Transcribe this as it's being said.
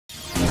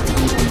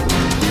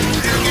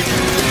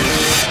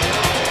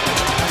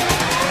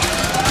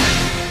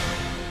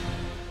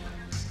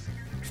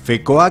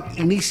FECOAC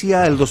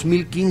inicia el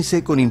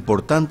 2015 con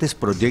importantes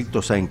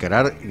proyectos a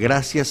encarar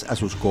gracias a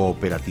sus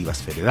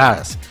cooperativas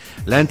federadas.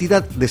 La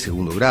entidad de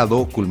segundo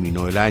grado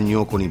culminó el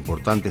año con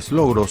importantes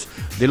logros,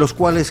 de los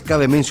cuales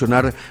cabe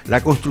mencionar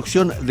la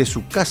construcción de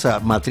su casa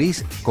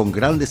matriz con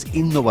grandes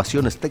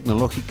innovaciones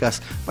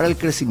tecnológicas para el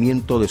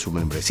crecimiento de su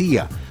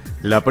membresía.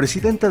 La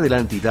presidenta de la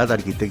entidad,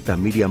 arquitecta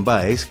Miriam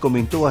Báez,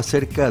 comentó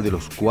acerca de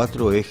los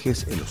 4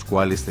 ejes en los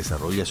cuales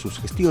desarrolla sus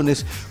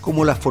gestiones,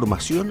 como la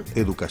formación,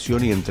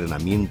 educación y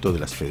entrenamiento de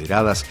las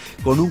federadas,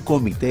 con un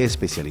comité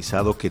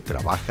especializado que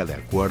trabaja de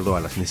acuerdo a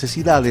las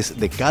necesidades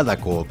de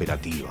cada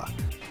cooperativa.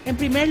 En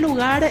primer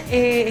lugar,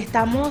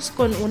 estamos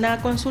con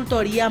una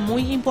consultoría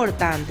muy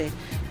importante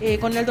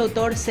con el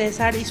doctor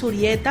César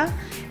Isurieta,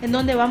 en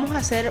donde vamos a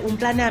hacer un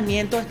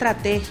planeamiento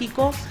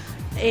estratégico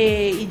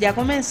y ya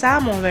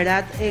comenzamos,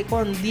 ¿verdad?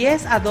 Con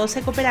 10 a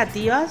 12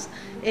 cooperativas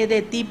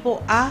de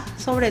tipo A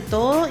sobre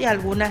todo y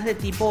algunas de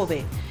tipo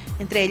B,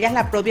 entre ellas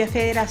la propia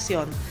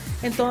federación.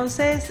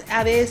 Entonces,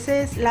 a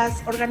veces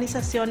las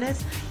organizaciones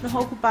nos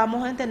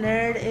ocupamos en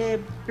tener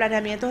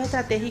planeamientos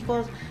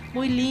estratégicos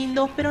muy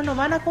lindos, pero nos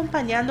van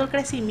acompañando el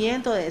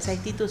crecimiento de esa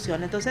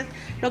institución. Entonces,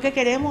 lo que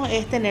queremos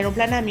es tener un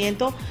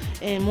planeamiento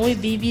muy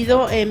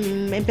vívido,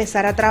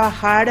 empezar a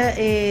trabajar,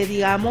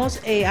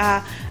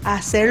 a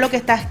hacer lo que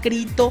está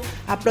escrito,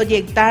 a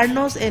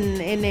proyectarnos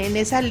en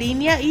esa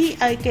línea y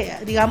hay que,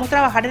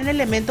 trabajar en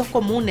elementos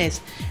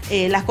comunes,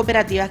 las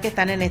cooperativas que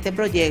están en este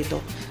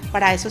proyecto.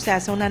 Para eso se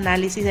hace un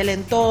análisis del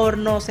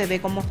entorno, se ve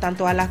cómo están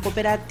todas las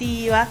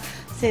cooperativas,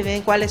 se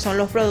ven cuáles son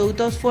los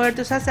productos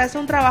fuertes, o sea, se hace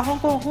un trabajo en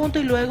conjunto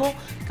y luego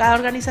cada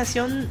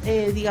organización,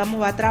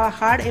 va a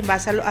trabajar en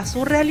base a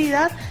su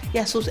realidad y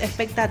a sus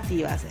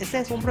expectativas. Ese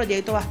es un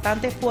proyecto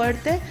bastante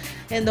fuerte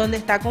en donde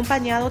está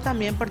acompañado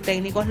también por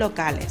técnicos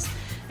locales.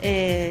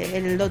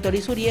 El doctor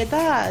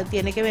Isurieta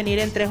tiene que venir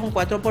en 3 o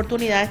 4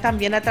 oportunidades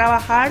también a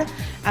trabajar,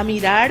 a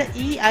mirar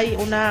y hay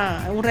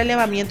un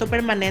relevamiento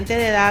permanente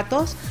de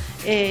datos,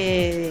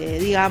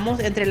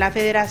 entre la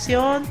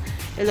federación,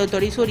 el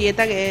doctor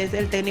Isurieta, que es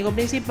el técnico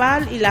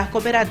principal, y las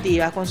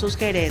cooperativas con sus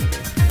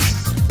gerentes.